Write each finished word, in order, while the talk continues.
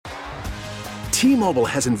T-Mobile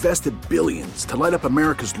has invested billions to light up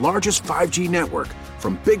America's largest 5G network,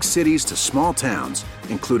 from big cities to small towns,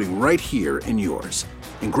 including right here in yours.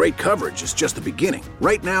 And great coverage is just the beginning.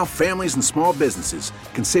 Right now, families and small businesses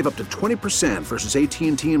can save up to 20% versus AT&T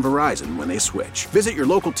and Verizon when they switch. Visit your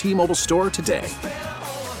local T-Mobile store today.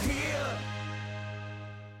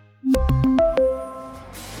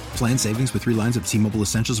 Plan savings with 3 lines of T-Mobile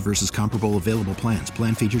Essentials versus comparable available plans.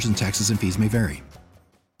 Plan features and taxes and fees may vary.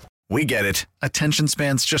 We get it. Attention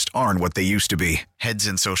spans just aren't what they used to be. Heads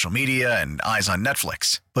in social media and eyes on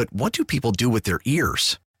Netflix. But what do people do with their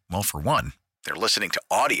ears? Well, for one, they're listening to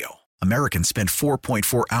audio. Americans spend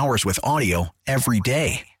 4.4 hours with audio every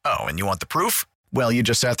day. Oh, and you want the proof? Well, you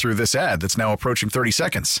just sat through this ad that's now approaching 30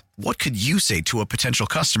 seconds. What could you say to a potential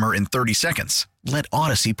customer in 30 seconds? Let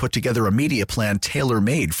Odyssey put together a media plan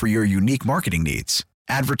tailor-made for your unique marketing needs.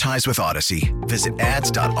 Advertise with Odyssey. Visit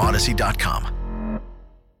ads.odyssey.com.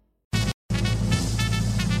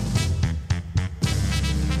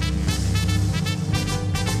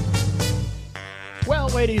 Well,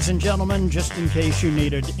 ladies and gentlemen, just in case you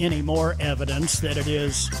needed any more evidence that it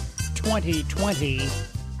is 2020,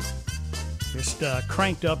 just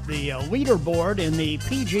cranked up the leaderboard in the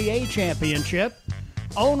PGA Championship,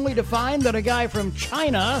 only to find that a guy from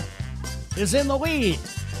China is in the lead.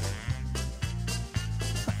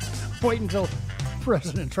 Wait until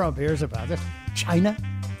President Trump hears about this. China?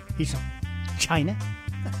 He's from China?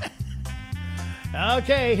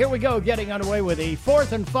 Okay, here we go, getting underway with the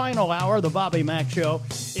fourth and final hour of the Bobby Mack Show.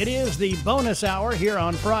 It is the bonus hour here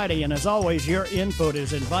on Friday, and as always, your input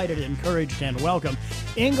is invited, encouraged, and welcome.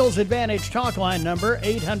 Ingalls Advantage talk line number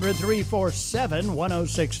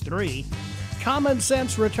 800-347-1063. Common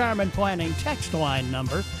Sense Retirement Planning text line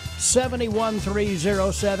number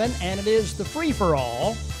 71307, and it is the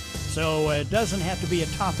free-for-all, so it doesn't have to be a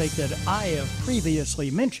topic that I have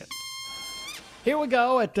previously mentioned. Here we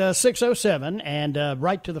go at 6:07, and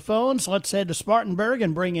right to the phones. Let's head to Spartanburg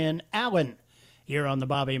and bring in Alan here on the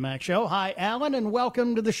Bobby Mack Show. Hi, Alan, and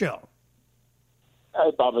welcome to the show.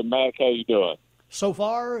 Hey, Bobby Mack, how you doing? So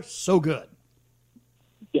far, so good.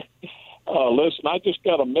 Yeah. Listen, I just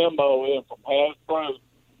got a memo in from Hasbro.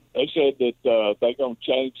 They said that they're going to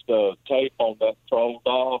change the tape on that Troll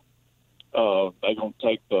doll. They're going to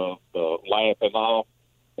take the lamping off,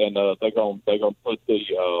 and they're going to put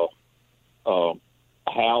the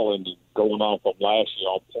howling going on from Lassie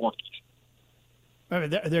on Porky.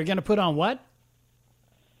 They're going to put on what?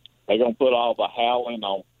 They're going to put all the howling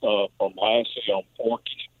on from Lassie on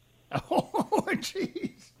Porky. Oh,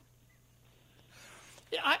 jeez.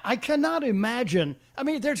 I cannot imagine. I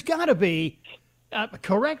mean, there's got to be,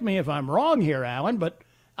 correct me if I'm wrong here, Alan, but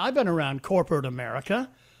I've been around corporate America.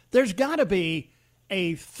 There's got to be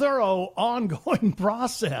a thorough ongoing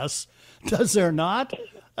process, does there not,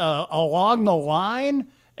 along the line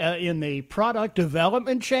in the product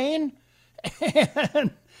development chain?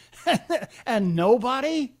 And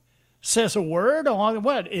nobody says a word along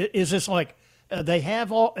what? Is this like they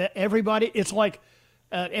have everybody? It's like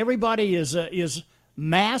everybody is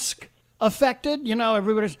mask affected. You know,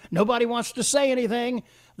 nobody wants to say anything.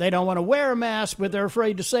 They don't want to wear a mask, but they're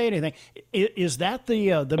afraid to say anything. Is that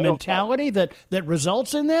the mentality that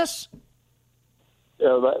results in this?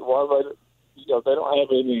 Yeah, they don't have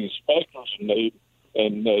any inspectors in need,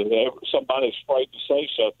 and somebody's afraid to say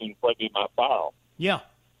something, afraid they might fire them.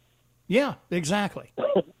 Yeah, exactly.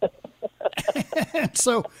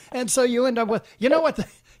 and so you end up with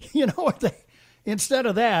instead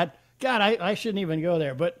of that, God, I shouldn't even go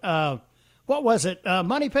there. But what was it?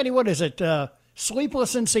 Moneypenny, what is it?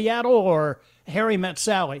 Sleepless in Seattle or Harry Met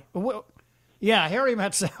Sally? Yeah, Harry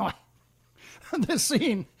Met Sally. This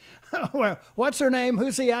scene where what's her name?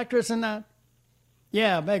 Who's the actress in that?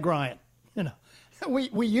 Yeah, Meg Ryan. You know,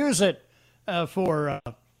 we use it for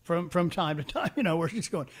from time to time. You know, where she's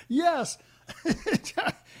going, yes. It's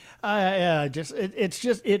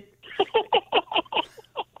just.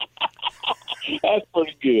 That's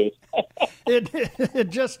pretty good.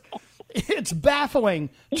 It's baffling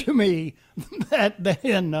to me that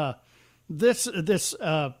in this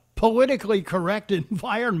politically correct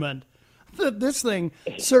environment, that this thing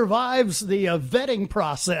survives the vetting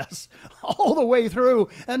process all the way through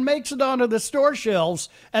and makes it onto the store shelves,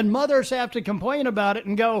 and mothers have to complain about it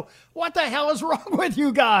and go, what the hell is wrong with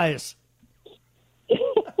you guys?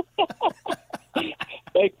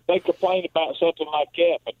 They complain about something like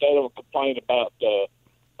that, but they don't complain about them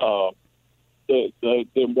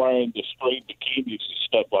wearing the string bikinis and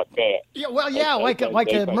stuff like that. Yeah, well, yeah, like at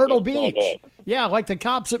Myrtle Beach. Yeah, like the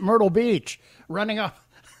cops at Myrtle Beach running off.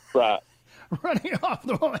 Right. Running off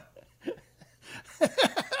the way.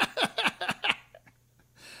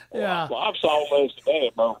 Yeah. Well, I saw less than that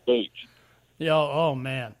at Myrtle Beach. Yeah, oh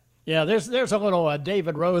man. Yeah, there's a little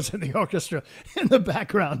David Rose in the orchestra in the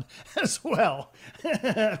background as well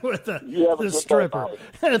with the stripper.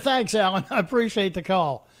 Thanks, Alan. I appreciate the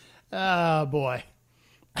call. Oh, boy.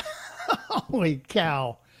 Holy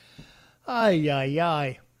cow. Ay,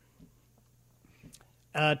 ay,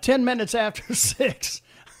 ay. 10 minutes after 6.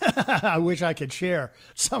 I wish I could share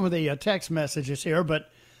some of the text messages here,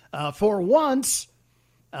 but for once,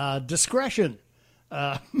 discretion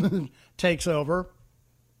takes over.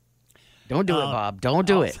 Don't do it, Bob. Don't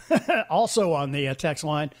do it. Also on the text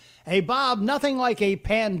line, hey, Bob, nothing like a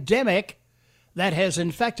pandemic that has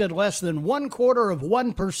infected less than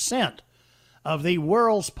 0.25% of the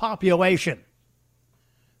world's population.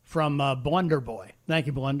 From Blunder Boy. Thank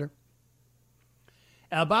you, Blunder.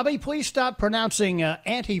 Bobby, please stop pronouncing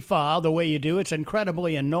Antifa the way you do. It's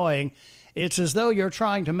incredibly annoying. It's as though you're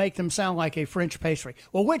trying to make them sound like a French pastry.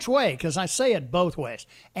 Well, which way? Because I say it both ways.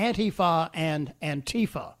 Antifa and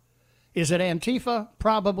Antifa. Is it Antifa?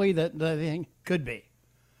 Probably the thing could be.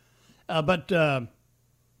 But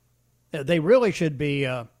they really should be,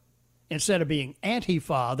 instead of being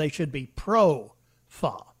Antifa, they should be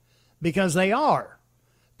pro-fa. Because they are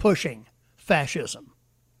pushing fascism,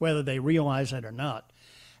 whether they realize it or not.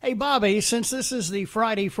 Hey, Bobby, since this is the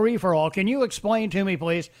Friday free-for-all, can you explain to me,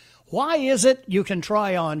 please, why is it you can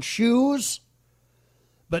try on shoes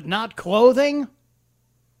but not clothing?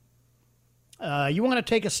 You want to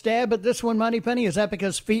take a stab at this one, Moneypenny? Is that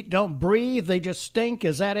because feet don't breathe? They just stink?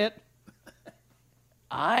 Is that it?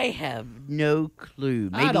 I have no clue.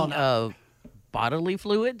 Maybe I don't know. Bodily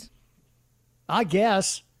fluids? I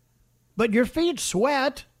guess. But your feet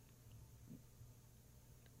sweat.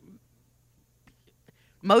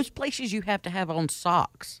 Most places you have to have on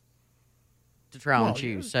socks to try on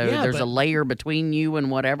shoes. So yeah, there's a layer between you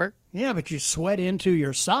and whatever. Yeah, but you sweat into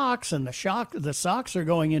your socks, and the socks are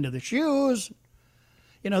going into the shoes.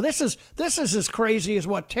 You know, this is as crazy as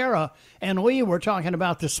what Tara and Lee were talking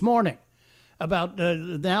about this morning. About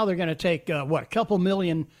now they're going to take, a couple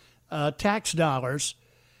million tax dollars,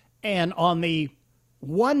 and on the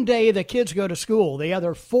one day the kids go to school, the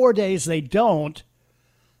other 4 days they don't,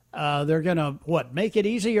 they're going to, make it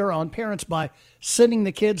easier on parents by sending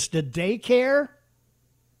the kids to daycare?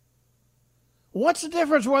 What's the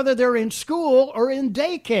difference whether they're in school or in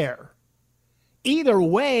daycare? Either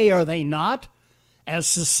way, are they not as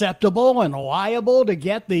susceptible and liable to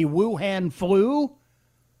get the Wuhan flu?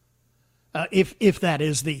 If that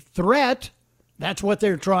is the threat, that's what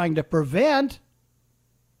they're trying to prevent.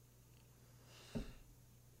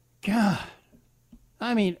 God,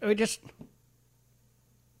 I mean, we're just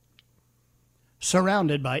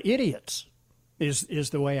surrounded by idiots is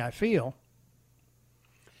the way I feel.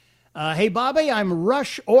 Hey, Bobby, I'm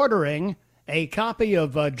rush ordering a copy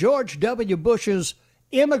of George W. Bush's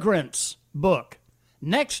Immigrants book.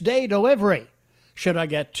 Next day delivery. Should I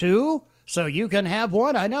get two so you can have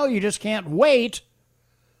one? I know you just can't wait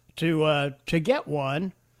to get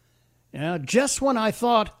one. You know, just when I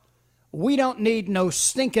thought we don't need no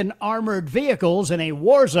stinking armored vehicles in a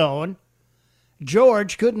war zone,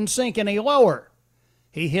 George couldn't sink any lower.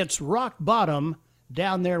 He hits rock bottom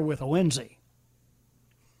down there with Lindsay.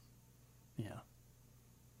 Yeah.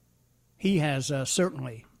 He has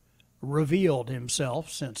certainly revealed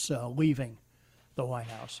himself since leaving the White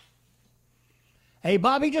House. Hey,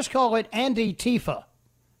 Bobby, just call it Anti-Tifa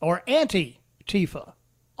or Anti-Tifa.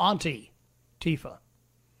 Auntie-Tifa.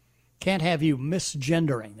 Can't have you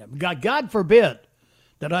misgendering them. God forbid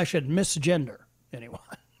that I should misgender anyone.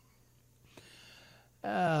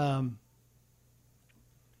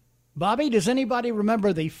 Bobby, does anybody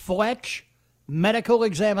remember the Fletch medical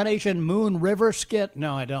examination Moon River skit?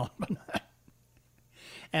 No, I don't.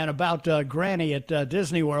 And about Granny at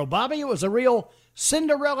Disney World. Bobby, it was a real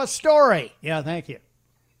Cinderella story. Yeah, thank you.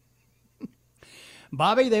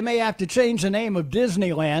 Bobby, they may have to change the name of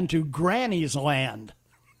Disneyland to Granny's Land.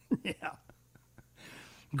 Yeah.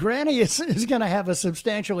 Granny is going to have a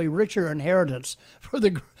substantially richer inheritance for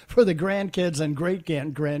the grandkids and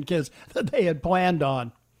great-grandkids that they had planned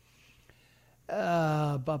on.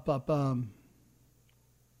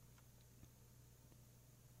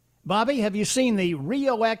 Bobby, have you seen the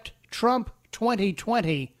Re-elect Trump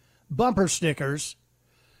 2020 bumper stickers?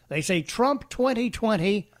 They say Trump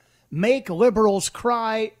 2020, make liberals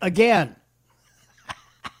cry again.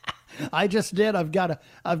 I just did. I've got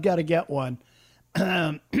to get one.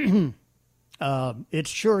 It's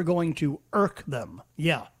sure going to irk them.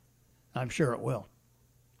 Yeah, I'm sure it will.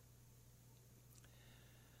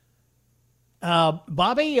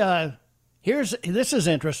 Bobby, this is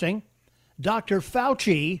interesting. Dr.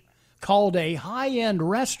 Fauci called a high-end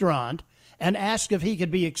restaurant and asked if he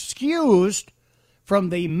could be excused from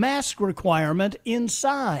the mask requirement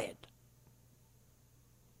inside.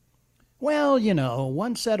 Well, you know,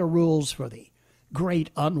 one set of rules for the great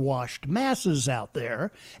unwashed masses out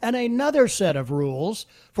there, and another set of rules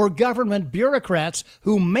for government bureaucrats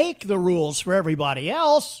who make the rules for everybody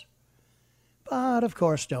else, but of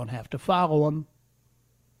course don't have to follow them.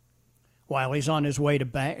 While he's on his way to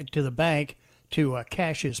the bank to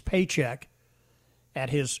cash his paycheck at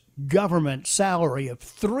his government salary of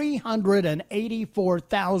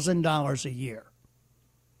 $384,000 a year.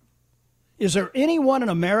 Is there anyone in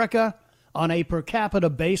America on a per capita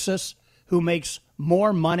basis who makes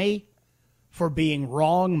more money for being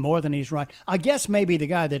wrong more than he's right? I guess maybe the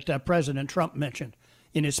guy that President Trump mentioned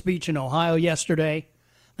in his speech in Ohio yesterday,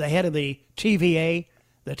 the head of the TVA,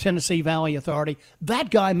 the Tennessee Valley Authority. That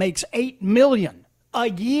guy makes $8 million a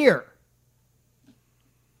year.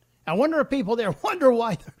 I wonder if people there wonder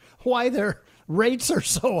why their rates are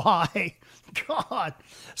so high. God.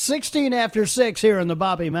 16 after 6 here in the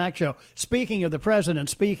Bobby Mack Show. Speaking of the president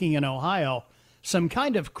speaking in Ohio, some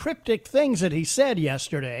kind of cryptic things that he said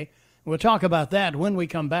yesterday. We'll talk about that when we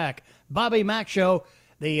come back. Bobby Mack Show,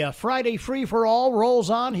 the Friday free-for-all rolls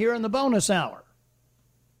on here in the bonus hour.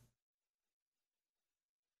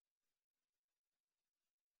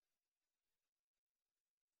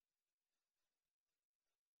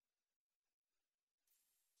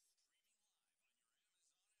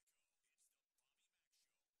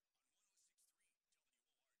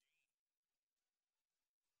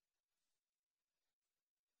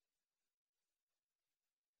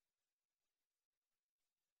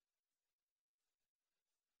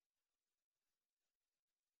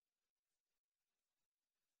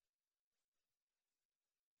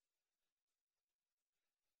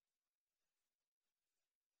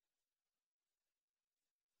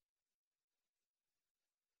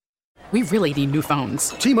 We really need new phones.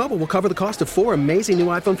 T-Mobile will cover the cost of 4 amazing new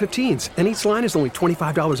iPhone 15s, and each line is only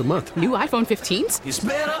 $25 a month. New iPhone 15s? It's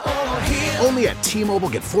better over here. Only at T-Mobile,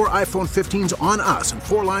 get 4 iPhone 15s on us and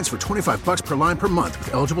 4 lines for $25 per line per month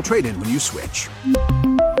with eligible trade-in when you switch.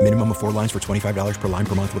 Minimum of 4 lines for $25 per line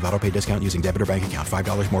per month with autopay discount using debit or bank account.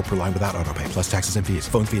 $5 more per line without autopay, plus taxes and fees.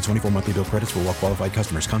 Phone fee at 24 monthly bill credits for well-qualified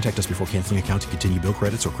customers. Contact us before canceling account to continue bill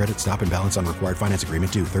credits or credit stop and balance on required finance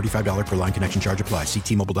agreement due. $35 per line connection charge applies. See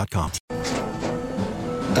T-Mobile.com.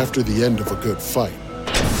 After the end of a good fight,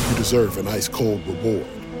 you deserve an ice-cold reward.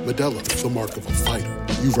 Modelo is the mark of a fighter.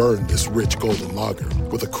 You've earned this rich golden lager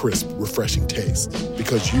with a crisp, refreshing taste.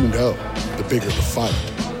 Because you know, the bigger the fight,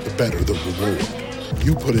 the better the reward.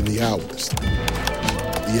 You put in the hours,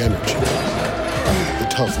 the energy, the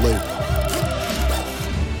tough labor.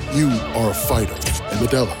 You are a fighter, and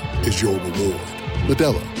Modelo is your reward.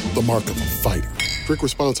 Modelo, the mark of a fighter. Drink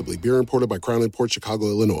responsibly. Beer imported by Crown Imports, Chicago,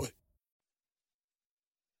 Illinois.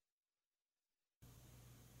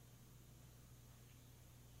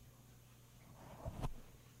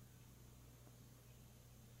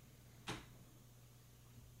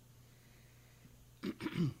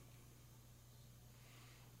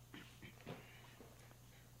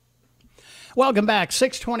 Welcome back.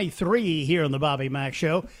 6:23 here on the Bobby Mack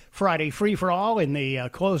Show. Friday free-for-all in the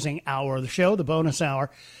closing hour of the show, the bonus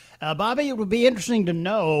hour. Bobby, it would be interesting to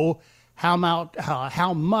know how much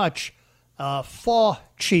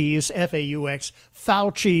Fauci's, F-A-U-X,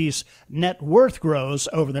 Fauci's net worth grows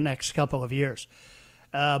over the next couple of years.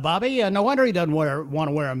 Bobby, no wonder he doesn't want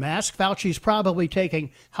to wear a mask. Fauci's probably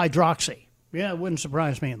taking hydroxy. Yeah, it wouldn't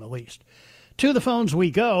surprise me in the least. To the phones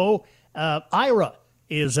we go. Ira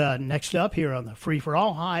is next up here on the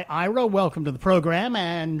free-for-all. Hi, Ira. Welcome to the program,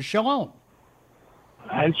 and shalom.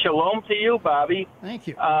 And shalom to you, Bobby. Thank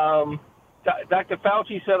you. Dr.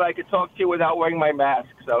 Fauci said I could talk to you without wearing my mask.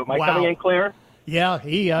 So am I coming in clear? Yeah,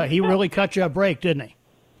 he really cut you a break, didn't he?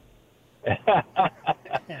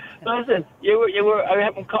 Listen,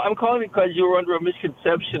 I'm calling because you were under a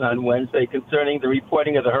misconception on Wednesday concerning the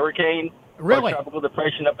reporting of the hurricane. Really? Tropical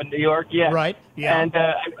depression up in New York, yeah. Right, yeah. And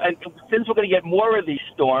since we're going to get more of these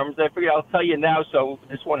storms, I figured I'll tell you now so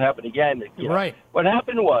this won't happen again. Right. What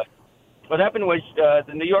happened was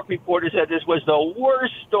the New York reporter said this was the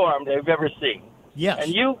worst storm they've ever seen. Yes.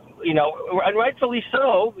 And and rightfully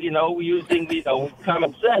so, using,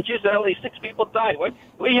 common sense, you said only 6 people died.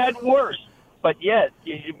 We had worse. But yet,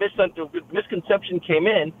 the misconception came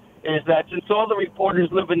in is that since all the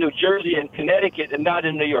reporters live in New Jersey and Connecticut and not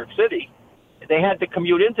in New York City, they had to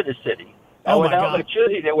commute into the city. And without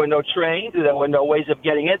electricity, there were no trains, there were no ways of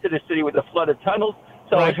getting into the city with the flooded tunnels,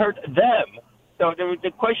 so It hurt them. So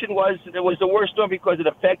the question was, it was the worst storm because it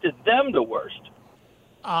affected them the worst.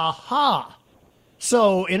 Aha.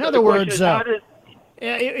 So, in other words,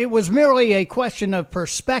 it was merely a question of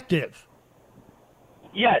perspective.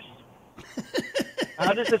 Yes.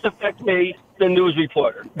 How does this affect me, the news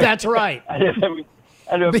reporter? That's right. And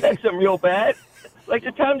it affects them real bad. Like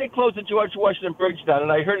the time they closed the George Washington Bridge down,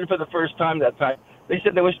 and I heard it for the first time that time, they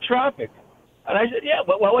said there was traffic. And I said, yeah,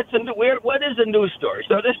 well, what is a news story?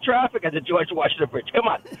 So there's traffic at the George Washington Bridge. Come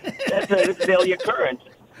on. That's a daily occurrence.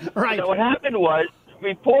 Right. So what happened was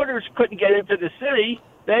reporters couldn't get into the city.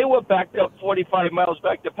 They were backed up 45 miles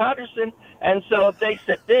back to Patterson. And so they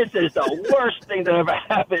said, this is the worst thing that ever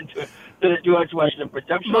happened to the George Washington Bridge.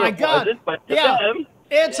 I'm sure it wasn't, but to them.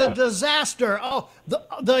 It's a disaster. Oh,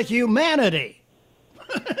 the humanity.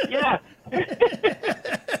 Yeah.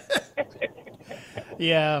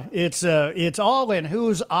 Yeah, it's all in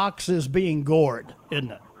whose ox is being gored,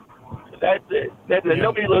 isn't it? That's it.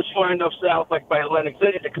 Nobody lives far enough south, like by Atlantic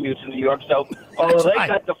City, to commute to New York. So, although they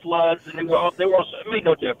got the floods, and they were all it made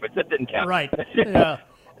no difference. It didn't count. Right. Yeah.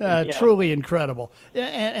 Truly incredible.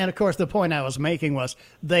 And of course, the point I was making was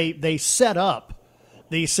they set up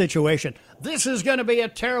the situation. This is going to be a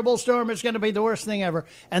terrible storm. It's going to be the worst thing ever.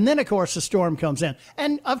 And then, of course, the storm comes in.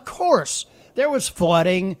 And, of course, there was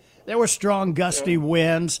flooding. There were strong, gusty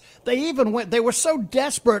winds. They were so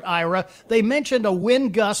desperate, Ira, they mentioned a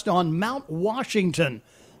wind gust on Mount Washington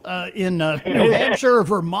in New Hampshire or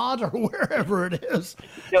Vermont or wherever it is.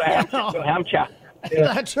 New Hampshire.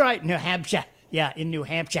 Yeah. That's right, New Hampshire. Yeah, in New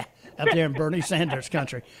Hampshire, up there in Bernie Sanders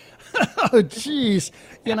country. Oh, geez.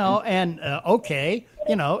 Okay,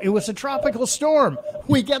 it was a tropical storm.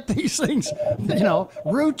 We get these things,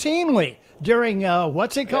 routinely during,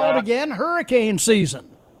 what's it called again? Hurricane season.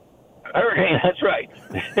 Hurricane, that's right.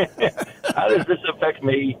 How does this affect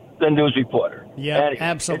me, the news reporter? Yeah, anyway,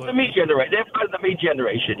 absolutely. It's the me generation. They're part of the me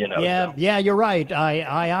generation, Yeah, so. Yeah, you're right.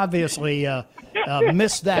 I obviously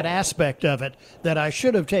missed that aspect of it that I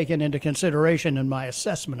should have taken into consideration in my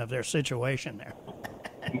assessment of their situation there.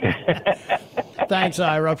 Thanks,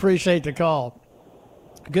 Ira. Appreciate the call.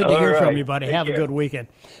 Good to hear from you, buddy. Have a good weekend.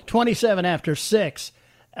 27 after 6.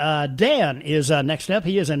 Dan is next up.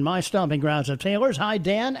 He is in my stomping grounds of Taylor's. Hi,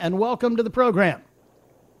 Dan, and welcome to the program.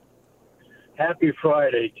 Happy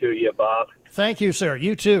Friday to you, Bob. Thank you, sir.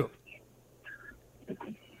 You too.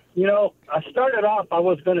 I started off, I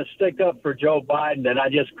was going to stick up for Joe Biden, and I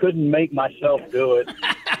just couldn't make myself do it.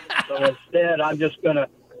 So instead, I'm going to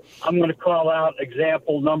call out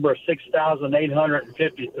example number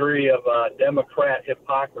 6,853 of Democrat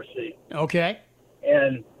hypocrisy. Okay.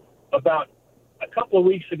 And about a couple of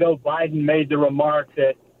weeks ago, Biden made the remark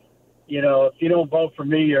that, if you don't vote for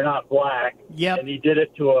me, you're not black. Yep. And he did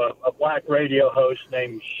it to a black radio host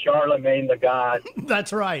named Charlemagne the God.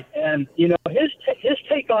 That's right. And, his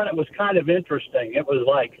take on it was kind of interesting. It was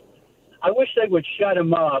like, I wish they would shut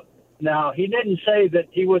him up. Now, he didn't say that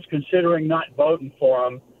he was considering not voting for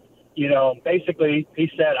him. Basically,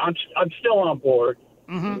 he said, I'm still on board.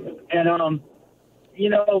 Mm-hmm. And,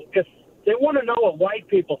 if they want to know what white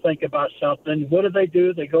people think about something, what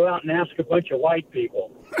do? They go out and ask a bunch of white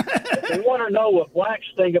people. If they want to know what blacks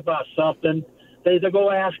think about something, they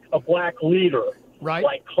go ask a black leader, right?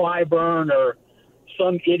 Like Clyburn or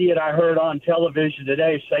some idiot I heard on television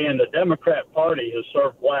today saying the Democrat Party has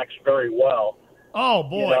served blacks very well. Oh,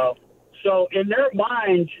 boy. So in their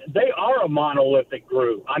minds, they are a monolithic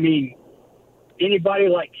group. I mean, anybody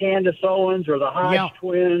like Candace Owens or the Hodge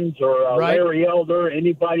twins or Larry Elder,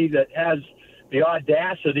 anybody that has the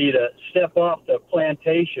audacity to step off the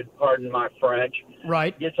plantation, pardon my French,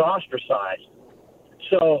 gets ostracized.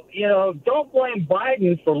 So, don't blame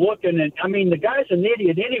Biden for looking at, the guy's an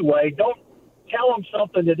idiot anyway. Don't tell him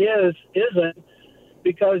something that isn't,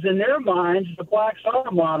 because in their minds, the blacks are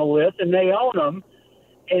a monolith and they own them.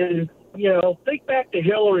 And, think back to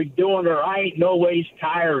Hillary doing her I ain't no ways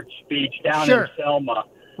tired speech down in Selma.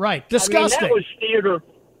 Right. Disgusting. That was theater.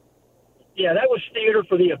 Yeah, that was theater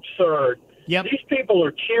for the absurd. Yep. These people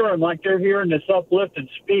are cheering like they're hearing this uplifting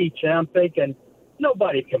speech, and I'm thinking,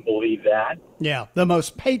 nobody can believe that. Yeah, the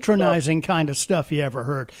most patronizing kind of stuff you ever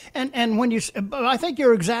heard. And when I think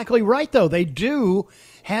you're exactly right, though. They do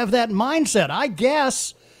have that mindset. I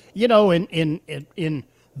guess, in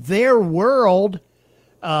their world,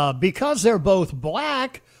 because they're both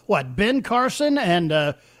black, Ben Carson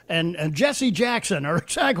and Jesse Jackson are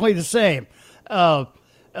exactly the same.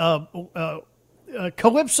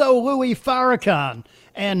 Calypso Louis Farrakhan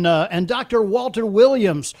and Dr. Walter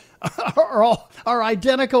Williams are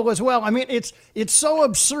identical as well. It's so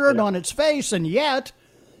absurd on its face, and yet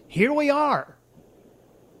here we are.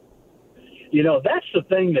 That's the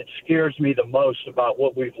thing that scares me the most about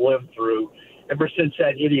what we've lived through ever since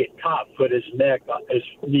that idiot cop put his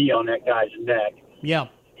knee on that guy's neck. Yeah.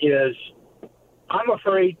 is I'm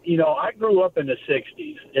afraid, I grew up in the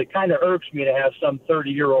 60s. It kind of irks me to have some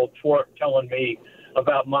 30-year-old twerp telling me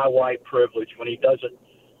about my white privilege when he doesn't.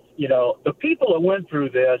 The people that went through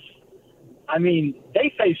this, I mean,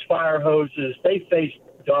 they faced fire hoses, they faced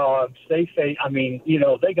dogs, they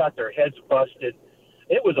got their heads busted.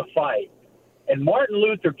 It was a fight. And Martin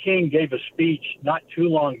Luther King gave a speech not too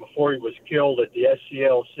long before he was killed at the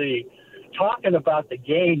SCLC talking about the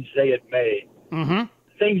gains they had made. Mm-hmm.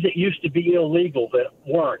 Things that used to be illegal that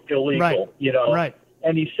weren't illegal, Right.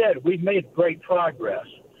 And he said, we've made great progress.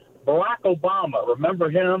 Barack Obama, remember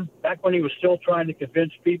him? Back when he was still trying to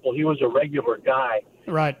convince people he was a regular guy.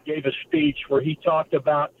 Right. Gave a speech where he talked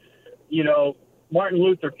about, Martin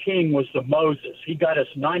Luther King was the Moses. He got us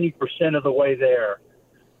 90% of the way there.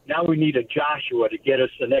 Now we need a Joshua to get us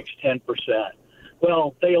the next 10%.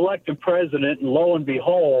 Well, they elect a president, and lo and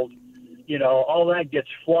behold, all that gets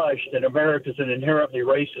flushed, and America's an inherently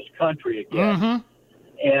racist country again. Mm-hmm.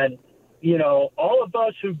 And, all of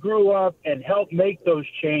us who grew up and helped make those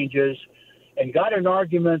changes and got in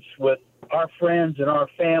arguments with our friends and our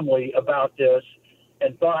family about this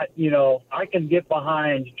and thought, I can get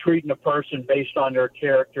behind treating a person based on their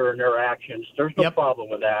character and their actions. There's no problem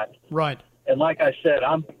with that. Right. And like I said,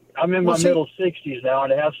 I'm in my middle 60s now,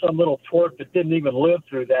 and to have some little twerp that didn't even live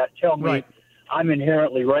through that tell me I'm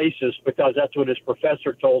inherently racist because that's what his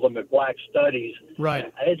professor told him at Black Studies. Right.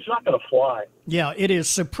 It's not going to fly. Yeah, it is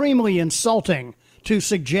supremely insulting to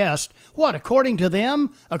suggest, according to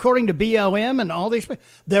them, according to BLM and all these,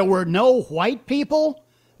 there were no white people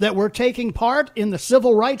that were taking part in the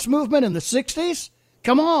civil rights movement in the 60s?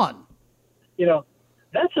 Come on.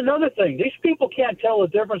 That's another thing. These people can't tell the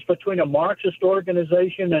difference between a Marxist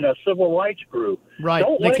organization and a civil rights group. Right.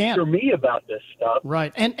 Don't they lecture can't. me about this stuff.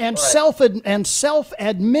 Right. And right.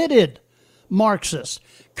 self-admitted Marxist,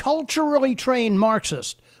 culturally trained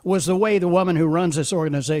Marxist was the way the woman who runs this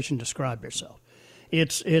organization described herself.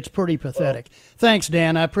 It's pretty pathetic. Thanks,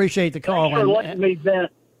 Dan. I appreciate the call. Thanks for letting me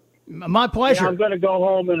vent. My pleasure. Yeah, I'm going to go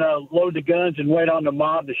home and load the guns and wait on the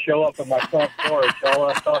mob to show up at my front porch.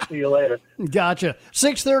 I'll talk to you later. Gotcha.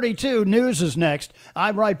 6:32 News is next.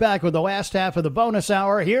 I'm right back with the last half of the bonus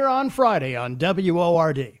hour here on Friday on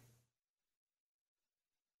WORD.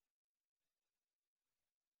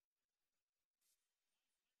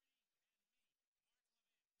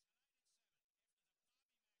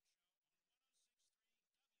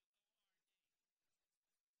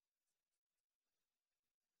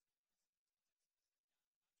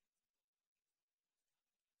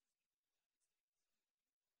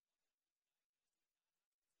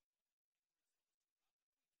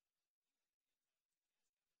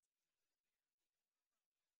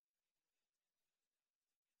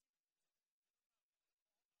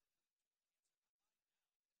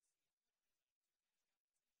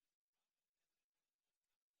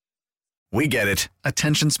 We get it.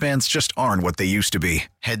 Attention spans just aren't what they used to be.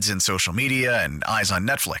 Heads in social media and eyes on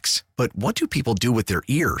Netflix. But what do people do with their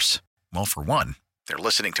ears? Well, for one, they're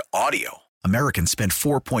listening to audio. Americans spend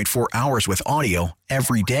 4.4 hours with audio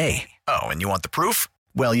every day. Oh, and you want the proof?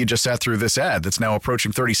 Well, you just sat through this ad that's now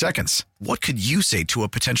approaching 30 seconds. What could you say to a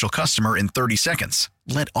potential customer in 30 seconds?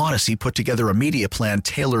 Let Odyssey put together a media plan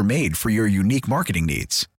tailor-made for your unique marketing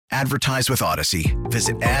needs. Advertise with Odyssey.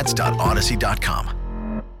 Visit ads.odyssey.com.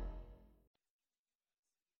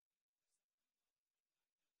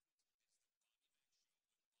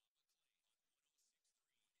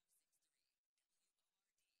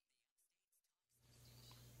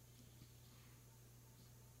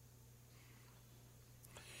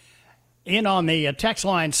 In on the text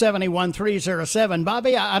line 71307.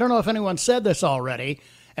 Bobby, I don't know if anyone said this already.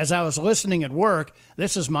 As I was listening at work,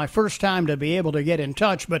 this is my first time to be able to get in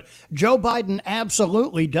touch, but Joe Biden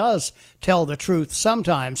absolutely does tell the truth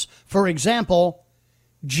sometimes. For example,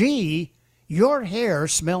 gee, your hair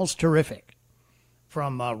smells terrific.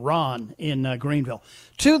 From Ron in Greenville.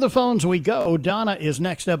 To the phones we go. Donna is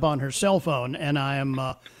next up on her cell phone, and I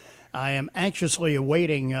am anxiously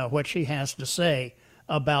awaiting what she has to say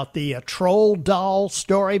about the troll doll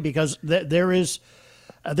story, because there's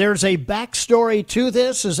a backstory to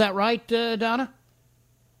this. Is that right, Donna?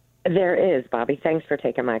 There is, Bobby. Thanks for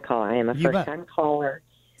taking my call. I am a first-time caller.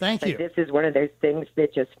 Thank you. This is one of those things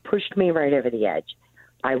that just pushed me right over the edge.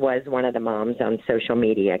 I was one of the moms on social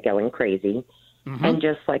media going crazy. Mm-hmm. And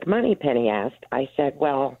just like Moneypenny asked, I said,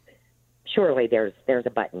 well, surely there's a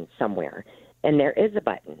button somewhere. And there is a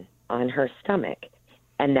button on her stomach.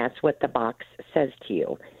 And that's what the box says to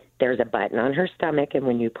you. There's a button on her stomach, and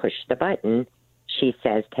when you push the button, she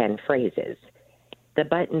says 10 phrases. The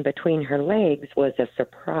button between her legs was a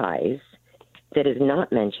surprise that is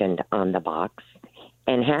not mentioned on the box.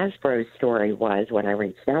 And Hasbro's story was, when I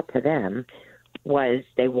reached out to them, was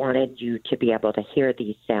they wanted you to be able to hear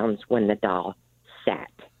these sounds when the doll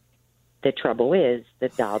sat. The trouble is the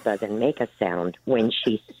doll doesn't make a sound when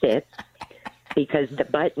she sits because the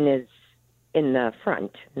button is in the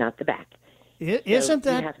front, not the back. Isn't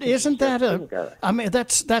that a? I mean,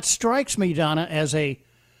 that strikes me, Donna, as a,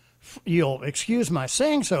 you'll excuse my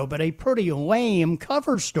saying so, but a pretty lame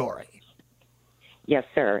cover story. Yes,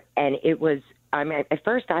 sir. And it was. I mean, at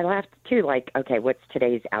first I laughed too, like, okay, what's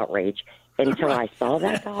today's outrage? Until I saw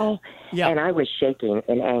that doll, and I was shaking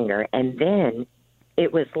in anger. And then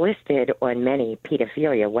it was listed on many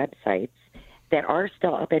pedophilia websites that are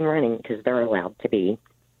still up and running because they're allowed to be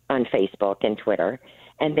on Facebook and Twitter,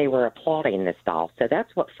 and they were applauding this doll. So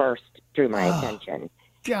that's what first drew my attention.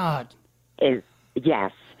 God.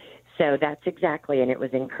 Yes. So that's exactly, and it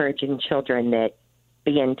was encouraging children that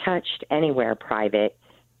being touched anywhere private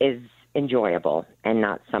is enjoyable and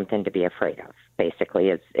not something to be afraid of, basically,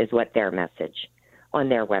 is what their message on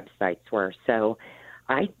their websites were. So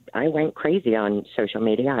I went crazy on social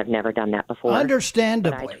media. I've never done that before.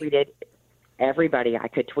 Understandably. But I tweeted everybody I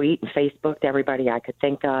could tweet and Facebooked everybody I could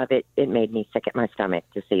think of. It made me sick at my stomach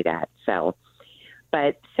to see that. So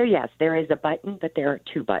yes, there is a button, but there are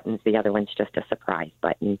two buttons. The other one's just a surprise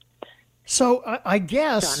button. So I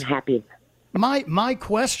guess so I'm happy. My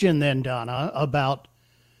question then, Donna, about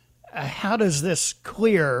how does this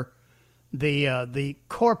clear the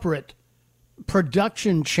corporate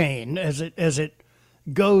production chain as it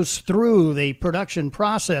goes through the production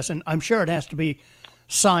process, and I'm sure it has to be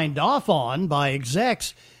signed off on by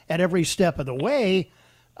execs at every step of the way.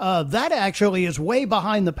 That actually is way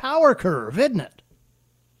behind the power curve, isn't it?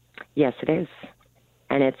 Yes, it is.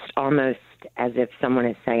 And it's almost as if someone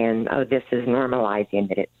is saying, oh, this is normalizing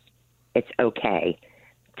that it's okay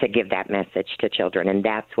to give that message to children. And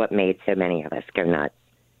that's what made so many of us go nuts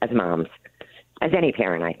as moms, as any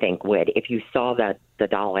parent, I think, would. If you saw the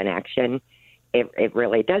doll in action, it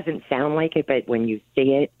really doesn't sound like it, but when you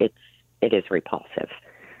see it, it is repulsive.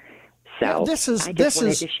 So I just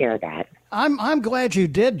wanted to share that. I'm glad you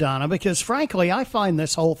did, Donna, because frankly, I find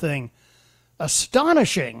this whole thing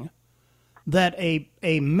astonishing that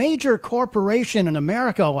a major corporation in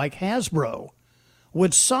America like Hasbro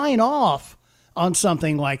would sign off on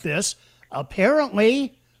something like this,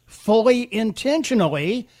 apparently fully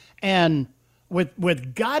intentionally and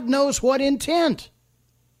with God knows what intent.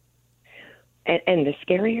 And the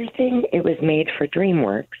scarier thing, it was made for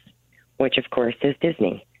DreamWorks, which of course is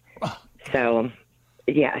Disney. So,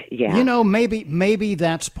 yeah. You know, maybe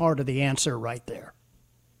that's part of the answer right there.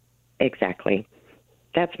 Exactly.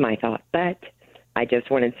 That's my thought. But I just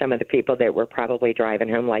wanted some of the people that were probably driving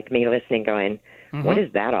home like me listening going, what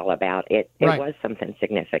is that all about? It was something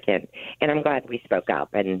significant. And I'm glad we spoke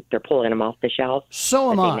up, and they're pulling them off the shelves.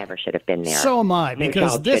 So am I. They never should have been there. So am I.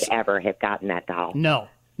 Because this should ever have gotten that doll. No.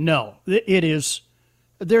 It is.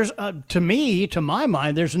 There's, to my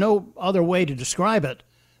mind, there's no other way to describe it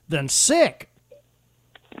than sick.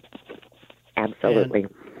 Absolutely.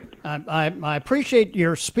 And I appreciate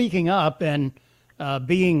your speaking up and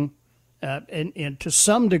being, in to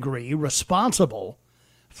some degree, responsible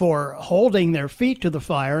for holding their feet to the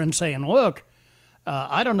fire and saying, look,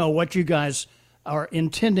 I don't know what you guys are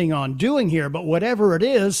intending on doing here, but whatever it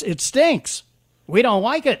is, it stinks. We don't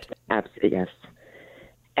like it. Absolutely, yes.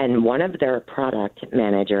 And one of their product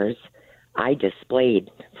managers, I displayed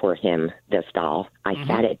for him this doll. I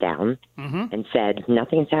sat it down and said,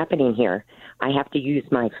 nothing's happening here. I have to use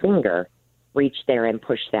my finger, reach there and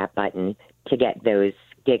push that button to get those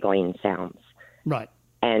giggling sounds. Right.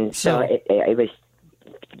 And so it was,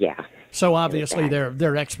 yeah. So obviously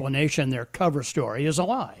their explanation, their cover story is a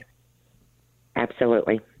lie.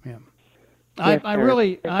 Absolutely. Yeah. Yes, I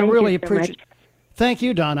really appreciate. So thank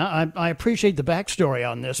you, Donna. I appreciate the backstory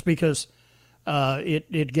on this because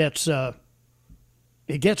it gets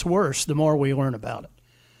worse the more we learn about it.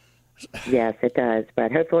 Yes, it does.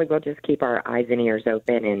 But hopefully we'll just keep our eyes and ears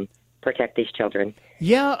open and protect these children.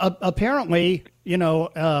 Yeah, apparently,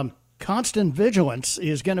 constant vigilance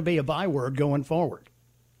is going to be a byword going forward.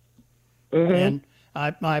 And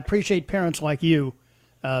I appreciate parents like you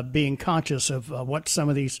being conscious of what some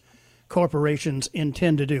of these corporations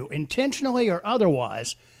intend to do, intentionally or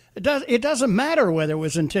otherwise. It doesn't matter whether it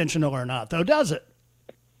was intentional or not, though, does it?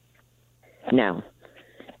 No.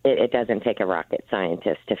 It doesn't take a rocket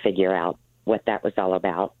scientist to figure out what that was all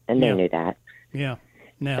about, and they knew that. Yeah.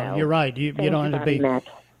 No, you're right. You don't have to be. Matt.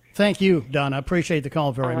 Thank you, Donna. I appreciate the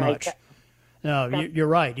call very much. No, you're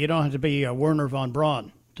right. You don't have to be Werner von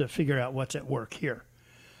Braun to figure out what's at work here.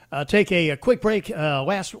 Take a quick break,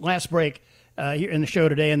 last break here in the show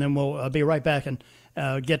today, and then we'll be right back and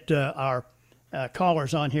get our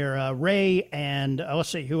callers on here. Ray and let's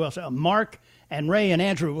see who else. Mark and Ray and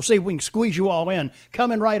Andrew. We'll see if we can squeeze you all in.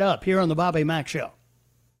 Coming right up here on the Bobby Mack Show.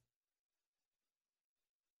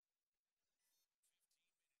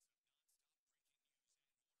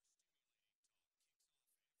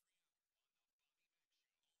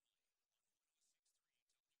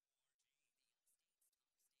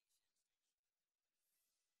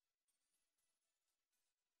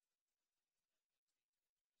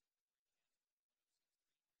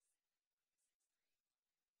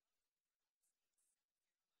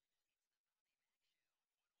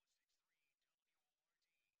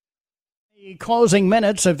 The closing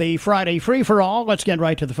minutes of the Friday free-for-all. Let's get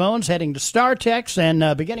right to the phones, heading to Star Text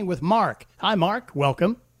and beginning with Mark. Hi, Mark.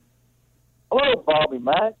 Welcome. Hello, Bobby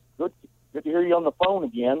Mack. Good to hear you on the phone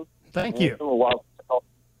again. Thank you. It's been a while.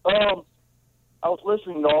 I was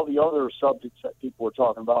listening to all the other subjects that people were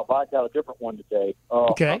talking about, but I got a different one today.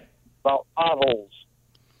 Okay. About potholes.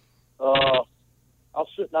 I was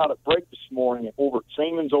sitting out at break this morning over at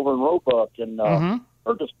Siemens over in Roebuck, and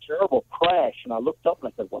heard this terrible crash, and I looked up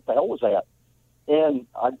and I said, what the hell was that? And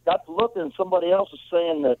I got to looking, and somebody else was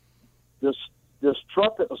saying that this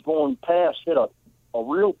truck that was going past hit a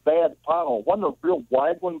real bad pothole. It wasn't a real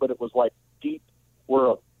wide one, but it was like deep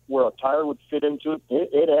where a tire would fit into it.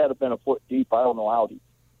 It had to have been a foot deep. I don't know how he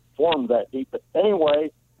formed that deep. But anyway,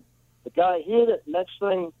 the guy hit it. Next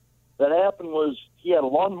thing that happened was he had a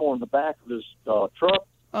lawnmower in the back of his truck.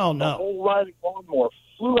 Oh, no. The whole riding lawnmower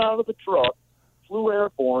flew out of the truck, flew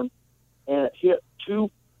airborne, and it hit two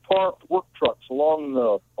parked work trucks along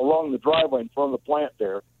the driveway in front of the plant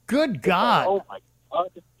there. Good God. Oh, my God.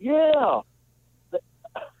 Yeah.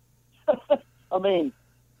 I mean,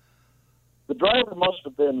 the driver must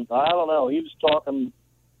have been, I don't know, he was talking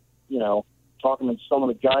to some of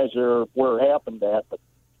the guys there where it happened at, but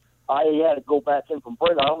I had to go back in from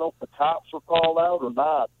break. I don't know if the cops were called out or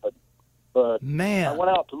not, but man, I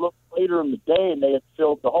went out to look later in the day, and they had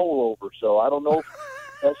filled the hole over. So I don't know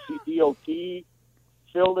if SCDOT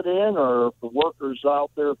filled it in, or if the workers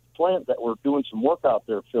out there at the plant that were doing some work out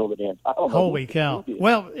there filled it in. I don't know. Holy cow!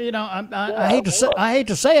 Well, I hate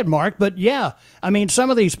to say it, Mark, but yeah, I mean, some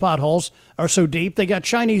of these potholes are so deep they got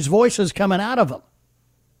Chinese voices coming out of them.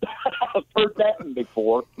 I've heard that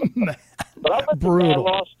before. But I bet brutal. The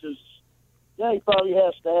guy lost his. Yeah, he probably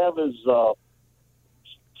has to have his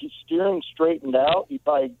steering straightened out. He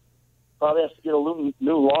probably has to get a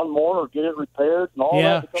new lawnmower or get it repaired and all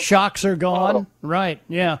that. Yeah, shocks are gone. Right,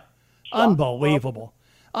 yeah. Unbelievable.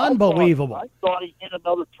 Unbelievable. I thought he hit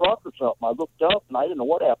another truck or something. I looked up, and I didn't know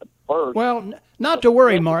what happened first. Well, not to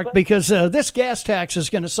worry, Mark, because this gas tax is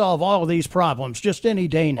going to solve all of these problems just any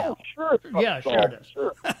day now. Oh, sure. Yeah, sure it is.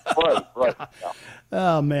 Sure. Right. Yeah.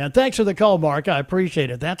 Oh, man. Thanks for the call, Mark. I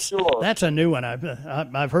appreciate it. That's a new one.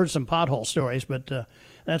 I've heard some pothole stories, but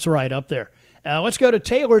that's right up there. Let's go to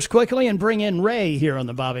Taylor's quickly and bring in Ray here on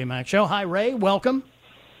the Bobby Mack Show. Hi, Ray. Welcome.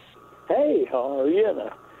 Hey, how are you?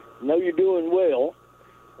 I know you're doing well,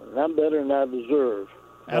 and I'm better than I deserve.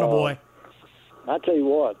 Attaboy. I tell you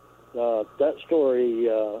what, that story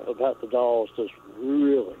about the dolls just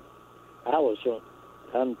really,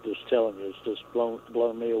 I'm just telling you, it's just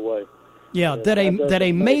blown me away. Yeah, that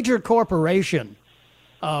a major corporation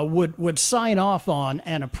would sign off on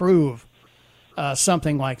and approve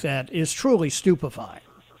something like that is truly stupefying.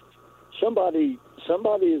 Somebody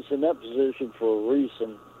is in that position for a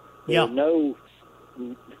reason. Yeah.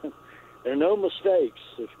 There are no mistakes,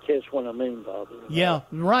 if you catch what I mean, Bobby. Yeah,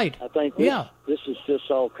 right. I think this is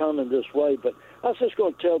just all coming this way. But I was just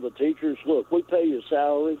going to tell the teachers, look, we pay you a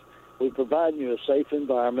salary. We provide you a safe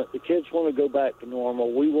environment. The kids want to go back to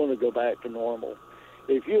normal. We want to go back to normal.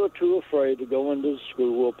 If you're too afraid to go into the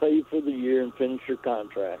school, we'll pay you for the year and finish your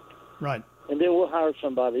contract. Right. And then we'll hire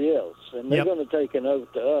somebody else. And they're going to take an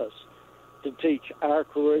oath to us to teach our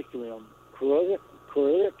curriculum,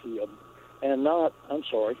 and not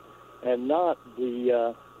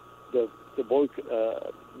the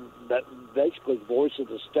that basically voice of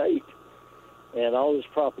the state and all this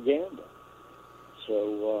propaganda.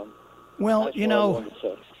 So, well,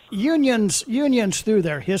 unions through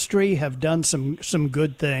their history have done some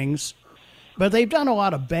good things, but they've done a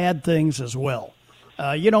lot of bad things as well.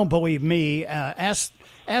 You don't believe me? Ask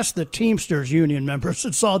the Teamsters union members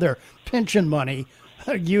that saw their pension money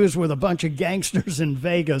used with a bunch of gangsters in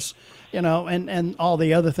Vegas, and all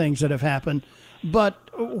the other things that have happened. But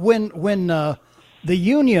when the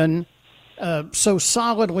union so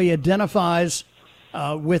solidly identifies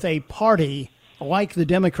with a party like the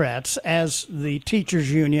Democrats, as the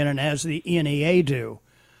teachers union and as the NEA do,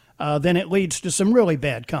 then it leads to some really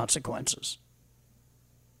bad consequences.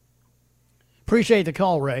 Appreciate the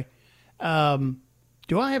call, Ray.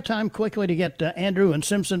 Do I have time quickly to get Andrew in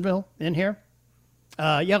Simpsonville in here?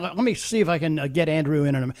 Yeah, let me see if I can get Andrew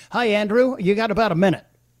in a minute. Hi, Andrew. You got about a minute.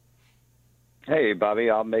 Hey, Bobby.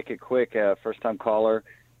 I'll make it quick. First-time caller.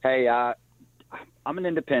 Hey, I'm an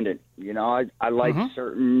independent. You know, I like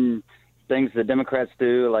certain things the Democrats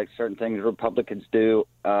do, like certain things Republicans do.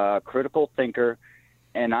 Critical thinker.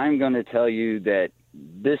 And I'm going to tell you that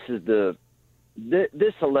this is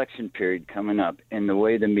this election period coming up and the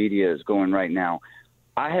way the media is going right now,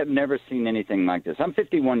 I have never seen anything like this. I'm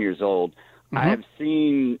 51 years old. I have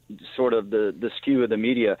seen sort of the skew of the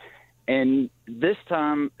media. And this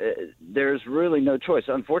time, there's really no choice.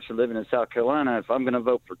 Unfortunately, living in South Carolina, if I'm going to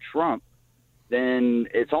vote for Trump, then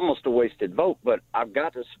it's almost a wasted vote. But I've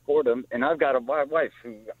got to support him. And I've got a wife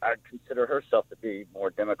who I consider herself to be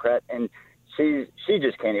more Democrat. And she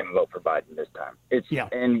just can't even vote for Biden this time.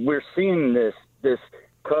 And we're seeing this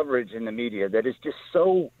coverage in the media that is just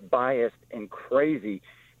so biased and crazy,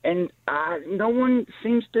 and no one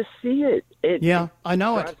seems to see it. I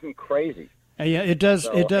know it drives me crazy. Yeah, it does.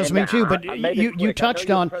 It does me too. But you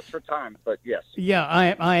touched on. Pressed for time, but yes. Yeah,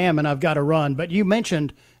 I am, and I've got to run. But you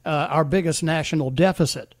mentioned our biggest national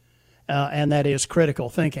deficit, and that is critical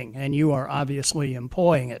thinking, and you are obviously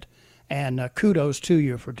employing it. And kudos to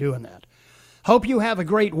you for doing that. Hope you have a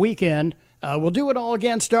great weekend. We'll do it all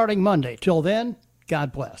again starting Monday. Till then,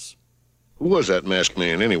 God bless. Who was that masked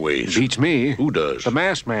man anyways? Beats me. Who does? The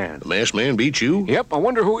masked man. The masked man beats you? Yep, I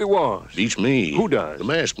wonder who he was. Beats me. Who does? The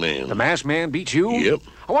masked man. The masked man beats you? Yep.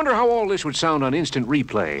 I wonder how all this would sound on instant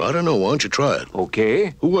replay. I don't know. Why don't you try it?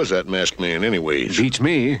 Okay. Who was that masked man anyways? Beats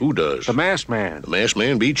me. Who does? The masked man. The masked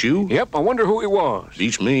man beats you? Yep, I wonder who he was.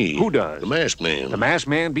 Beats me. Who does? The masked man. The masked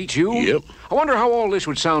man beats you? Yep. I wonder how all this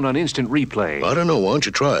would sound on instant replay. I don't know. Why don't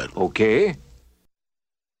you try it? Okay.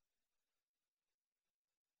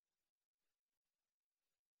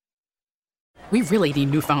 We really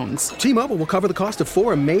need new phones. T-Mobile will cover the cost of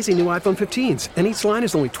 4 amazing new iPhone 15s, and each line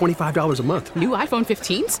is only $25 a month. New iPhone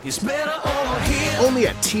 15s? It's better over here. Only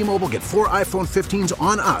at T-Mobile, get 4 iPhone 15s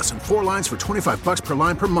on us and 4 lines for $25 per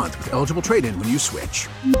line per month with eligible trade-in when you switch.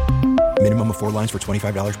 Minimum of 4 lines for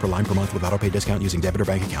 $25 per line per month with autopay discount using debit or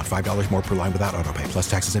bank account. $5 more per line without autopay, plus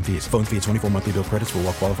taxes and fees. Phone fee at 24 monthly bill credits for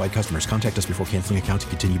well-qualified customers. Contact us before canceling account to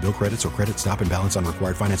continue bill credits or credit stop and balance on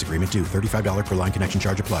required finance agreement due. $35 per line connection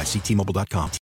charge applies. See T-Mobile.com.